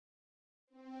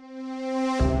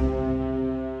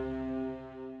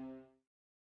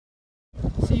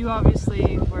you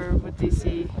obviously were with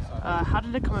DC. How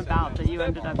did it come about that you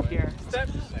ended up here?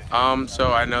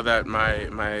 So I know that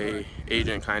my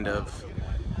agent kind of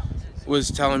was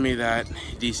telling me that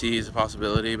DC is a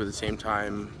possibility, but at the same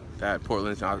time that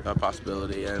Portland's not a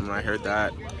possibility. And when I heard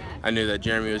that, I knew that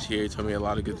Jeremy was here. He told me a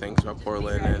lot of good things about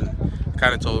Portland, and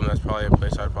kind of told him that's probably a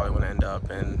place I'd probably want to end up.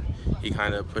 And he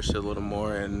kind of pushed it a little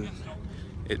more, and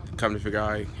it come to figure out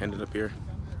I ended up here.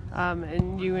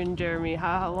 And you and Jeremy,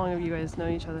 how long have you guys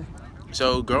known each other?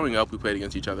 So growing up, we played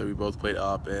against each other. We both played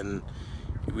up, and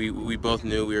we both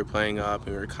knew we were playing up,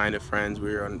 and we were kind of friends.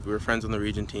 We were friends on the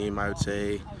region team, I would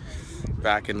say,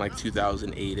 back in like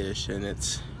 2008-ish,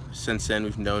 and since then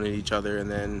we've known each other. And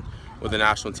then with the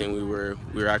national team, we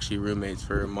were actually roommates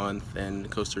for a month in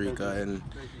Costa Rica, and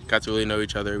got to really know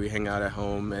each other. We hang out at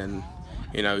home, and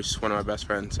he's just one of my best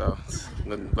friends. So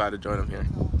I'm glad to join him here.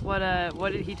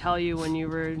 What did he tell you when you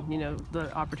were,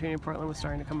 the opportunity in Portland was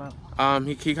starting to come up?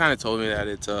 He kind of told me that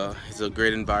it's a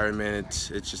great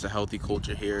environment. It's just a healthy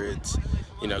culture here. It's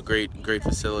great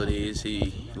facilities.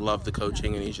 He loved the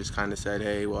coaching, and he just kind of said,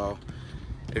 hey, well,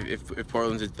 if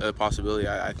Portland's a possibility,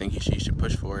 I think you should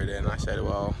push for it. And I said,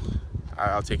 well,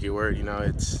 I'll take your word.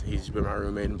 He's been my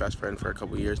roommate and best friend for a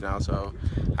couple of years now, so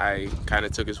I kind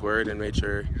of took his word and made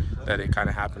sure that it kind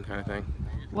of happened, kind of thing.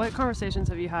 What conversations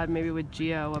have you had maybe with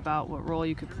Gio about what role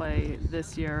you could play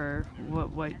this year, or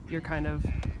what your kind of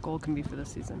goal can be for this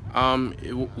season?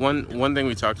 One thing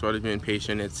we talked about is being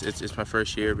patient. It's my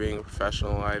first year being a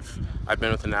professional. I've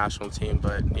been with the national team,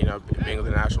 but being with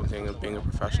the national team and being a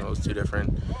professional is two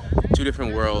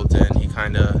different worlds. And he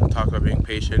kind of talked about being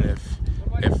patient.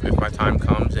 If my time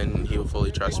comes, and he will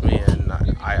fully trust me, and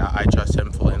I trust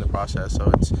him fully in the process. So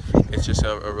it's just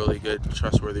a really good,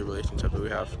 trustworthy relationship that we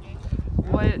have.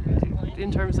 What,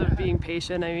 in terms of being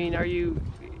patient, I mean, are you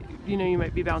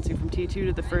might be bouncing from T2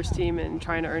 to the first team and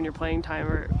trying to earn your playing time,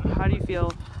 or how do you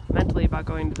feel mentally about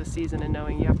going into the season and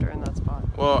knowing you have to earn that spot?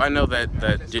 Well, I know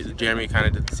that Jeremy kind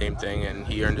of did the same thing, and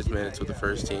he earned his minutes with the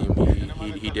first team.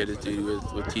 He did his duty with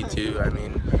T2. I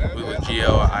mean, with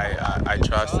Gio, I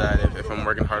trust that if I'm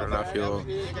working hard enough, he'll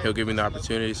give me the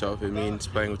opportunity. So if it means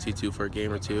playing with T2 for a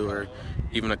game or two, or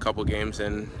even a couple games,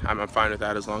 then I'm fine with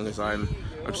that, as long as I'm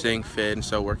staying fit and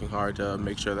still working hard to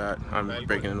make sure that I'm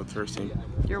breaking in with the first team.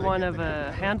 You're one of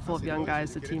a handful of young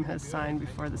guys the team has signed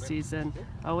before the season.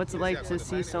 What's it like to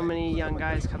see so many young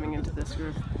guys coming into this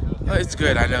group? It's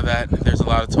good. I know that there's a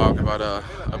lot of talk about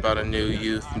a new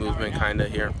youth movement kind of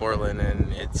here in Portland,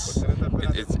 and it's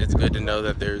good to know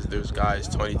that there's guys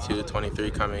 22,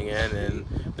 23 coming in, and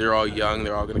they're all young.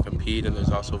 They're all going to compete, and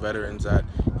there's also veterans that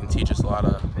can teach us a lot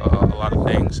of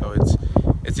things. So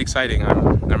it's exciting.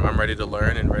 I'm ready to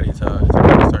learn and ready to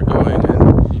start going,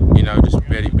 and just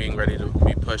being ready to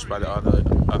be pushed by the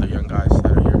other young guys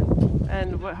that are here.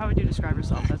 And how would you describe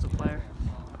yourself as a player?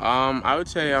 I would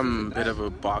say I'm a bit of a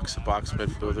box-to-box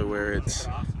midfielder, where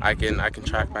I can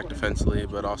track back defensively,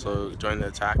 but also join the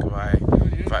attack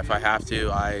if I have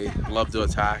to. I love to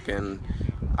attack, and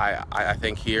I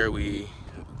think here we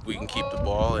can keep the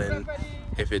ball, and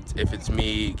if it's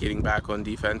me getting back on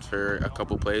defense for a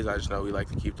couple plays, I just know we like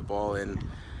to keep the ball, and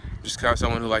just kind of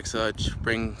someone who likes to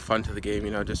bring fun to the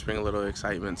game, just bring a little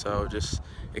excitement. So just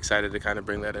excited to kind of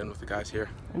bring that in with the guys here.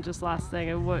 And just last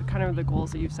thing, what kind of the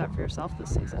goals that you've set for yourself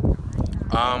this season?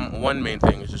 One main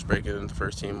thing is just breaking into the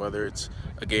first team, whether it's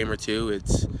a game or two.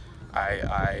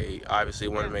 I obviously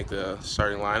want to make the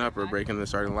starting lineup or break into the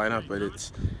starting lineup, but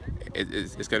it's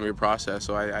going to be a process.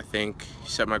 So I think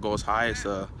set my goals high is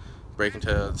to break into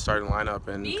the starting lineup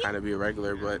and kind of be a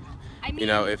regular. But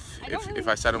if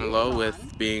I set them low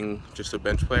with being just a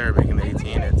bench player, making the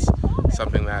 18, it's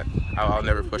something that I'll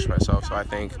never push myself. So I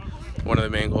think one of the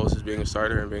main goals is being a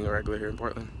starter and being a regular here in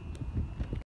Portland.